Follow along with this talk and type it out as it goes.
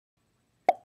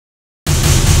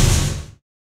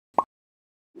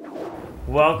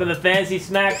Welcome to Fantasy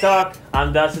Smack Talk.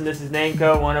 I'm Dustin, this is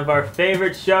Namco, one of our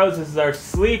favorite shows. This is our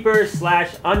sleeper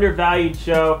 / undervalued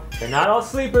show. They're not all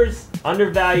sleepers,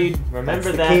 undervalued.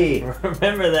 Remember that. Key.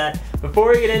 Remember that. Before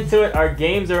we get into it, our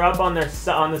games are up on the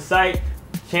site.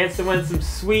 Chance to win some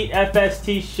sweet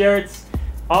FST shirts.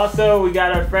 Also, we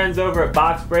got our friends over at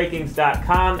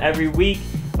boxbreakings.com. Every week,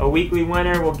 a weekly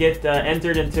winner will get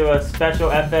entered into a special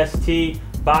FST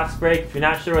box break. If you're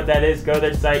not sure what that is, go to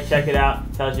their site, check it out.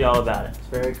 It tells you all about it. It's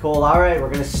very cool. All right, we're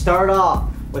going to start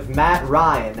off with Matt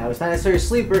Ryan. Now, he's not necessarily a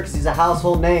sleeper because he's a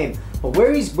household name, but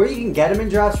where you can get him in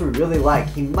drafts we really like.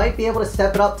 He might be able to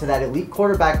step it up to that elite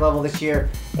quarterback level this year,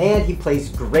 and he plays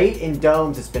great in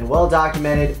domes. It's been well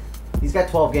documented. He's got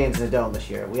 12 games in a dome this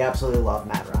year. We absolutely love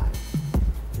Matt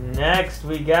Ryan. Next,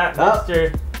 we got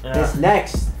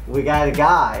Next, we got a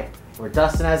guy where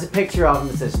Dustin has a picture of him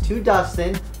that says, "To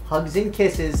Dustin, hugs and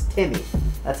kisses, Timmy."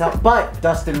 That's how, but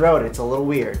Dustin wrote it. It's a little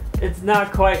weird. It's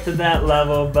not quite to that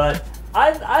level, but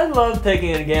I love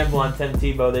taking a gamble on Tim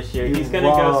Tebow this year. He's going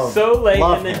to go so late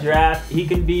in the draft. He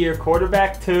can be your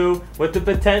quarterback 2 with the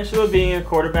potential of being a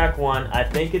quarterback 1. I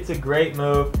think it's a great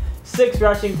move. 6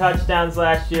 rushing touchdowns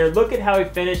last year. Look at how he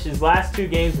finished his last 2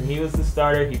 games when he was the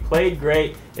starter. He played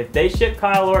great. If they ship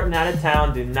Kyle Orton out of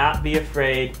town, do not be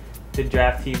afraid to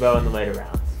draft Tebow in the later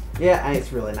rounds. Yeah, and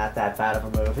it's really not that bad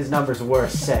of a move. His numbers were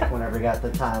sick whenever he got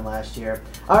the time last year.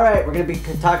 All right, we're going to be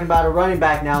talking about a running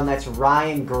back now, and that's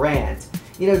Ryan Grant.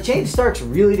 You know, James Starks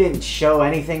really didn't show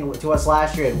anything to us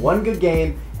last year. He had 1 good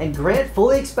game, and Grant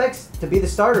fully expects to be the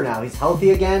starter now. He's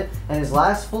healthy again, and his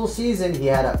last full season, he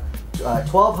had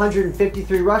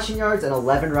 1,253 rushing yards and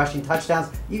 11 rushing touchdowns.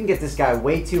 You can get this guy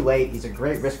way too late. He's a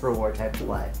great risk-reward type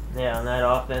play. Yeah, on that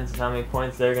offense, how many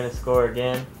points they're going to score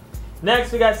again.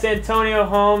 Next, we got Santonio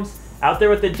Holmes out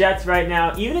there with the Jets right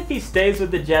now. Even if he stays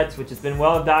with the Jets, which has been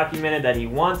well documented that he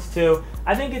wants to,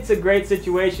 I think it's a great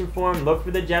situation for him. Look for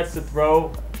the Jets to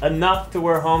throw enough to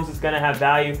where Holmes is going to have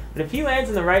value. But if he lands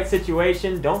in the right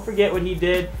situation, don't forget what he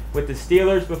did with the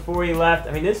Steelers before he left.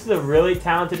 I mean, this is a really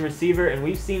talented receiver, and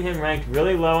we've seen him ranked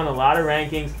really low in a lot of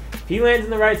rankings. If he lands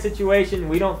in the right situation,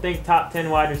 we don't think top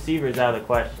 10 wide receiver is out of the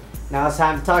question. Now it's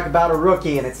time to talk about a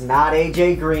rookie, and it's not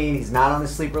A.J. Green. He's not on the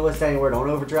sleeper list anywhere. Don't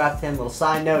overdraft him. Little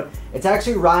side note, it's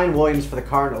actually Ryan Williams for the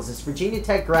Cardinals. This Virginia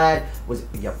Tech grad was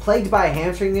plagued by a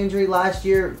hamstring injury last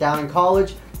year down in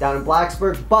college, down in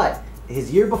Blacksburg, but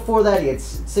his year before that, he had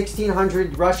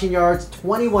 1,600 rushing yards,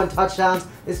 21 touchdowns.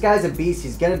 This guy's a beast.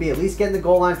 He's going to be at least getting the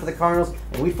goal line for the Cardinals,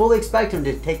 and we fully expect him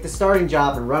to take the starting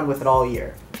job and run with it all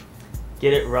year.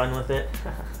 Get it, run with it.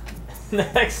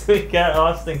 Next, we got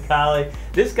Austin Collie.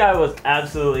 This guy was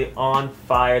absolutely on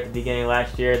fire at the beginning of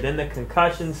last year. Then the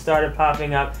concussions started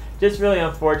popping up. Just really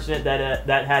unfortunate that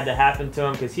that had to happen to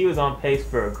him because he was on pace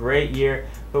for a great year.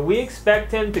 But we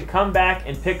expect him to come back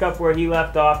and pick up where he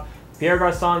left off. Pierre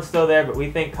Garçon's still there, but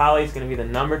we think Colley's going to be the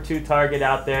 #2 target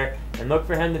out there. And look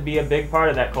for him to be a big part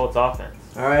of that Colts offense.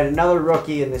 All right, another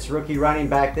rookie, and this rookie running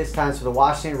back this time for the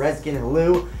Washington Redskins,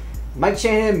 Lou. Mike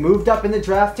Shanahan moved up in the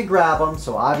draft to grab him,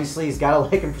 so obviously he's got to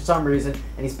like him for some reason,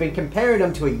 and he's been comparing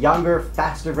him to a younger,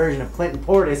 faster version of Clinton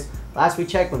Portis. Last we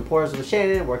checked, when Portis was with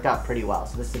Shanahan, it worked out pretty well,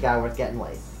 so this is a guy worth getting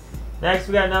late. Next,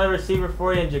 we got another receiver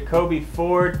for you in Jacoby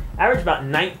Ford. Averaged about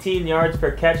 19 yards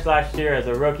per catch last year as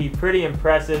a rookie. Pretty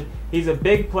impressive. He's a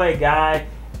big play guy,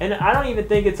 and I don't even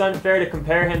think it's unfair to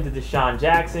compare him to Deshaun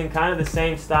Jackson. Kind of the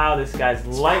same style. This guy's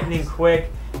lightning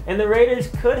quick. And the Raiders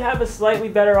could have a slightly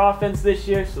better offense this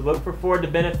year, so look for Ford to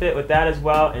benefit with that as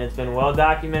well. And it's been well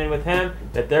documented with him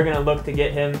that they're going to look to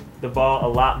get him the ball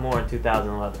a lot more in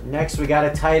 2011. Next, we got a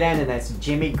tight end, and that's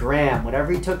Jimmy Graham.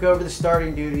 Whenever he took over the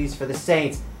starting duties for the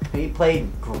Saints, he played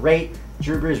great.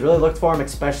 Drew Brees really looked for him,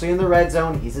 especially in the red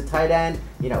zone. He's a tight end.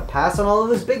 You know, pass on all of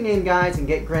those big-name guys and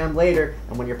get Graham later.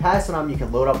 And when you're passing on them, you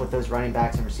can load up with those running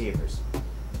backs and receivers.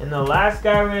 And the last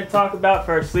guy we're going to talk about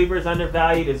for our sleepers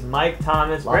undervalued is Mike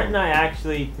Thomas. Brent and I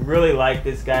actually really like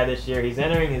this guy this year. He's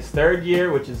entering his 3rd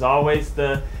year, which is always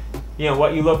the,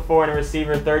 what you look for in a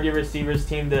receiver. 3rd-year receivers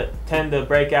tend to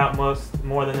break out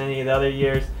more than any of the other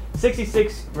years.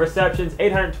 66 receptions,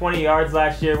 820 yards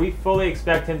last year. We fully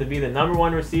expect him to be the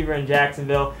 #1 receiver in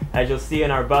Jacksonville, as you'll see in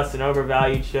our Bust and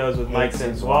Overvalued shows with Mike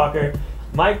Sims Walker.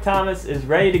 Mike Thomas is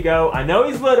ready to go. I know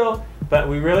he's little, but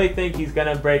we really think he's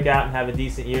going to break out and have a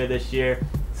decent year this year.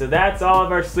 So that's all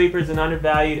of our sleepers and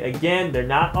undervalued. Again, they're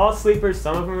not all sleepers.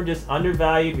 Some of them are just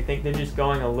undervalued. We think they're just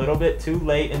going a little bit too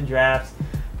late in drafts.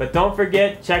 But don't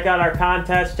forget, check out our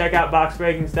contest. Check out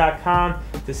boxbreakings.com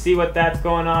to see what that's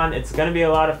going on. It's going to be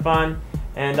a lot of fun.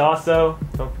 And also,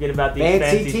 don't forget about these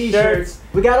fancy t-shirts.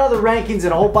 We got other rankings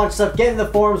and a whole bunch of stuff. Get in the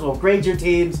forums. We'll grade your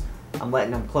teams. I'm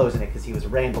letting him closing it because he was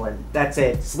rambling. That's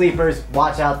it. Sleepers,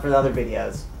 watch out for the other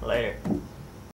videos. Later.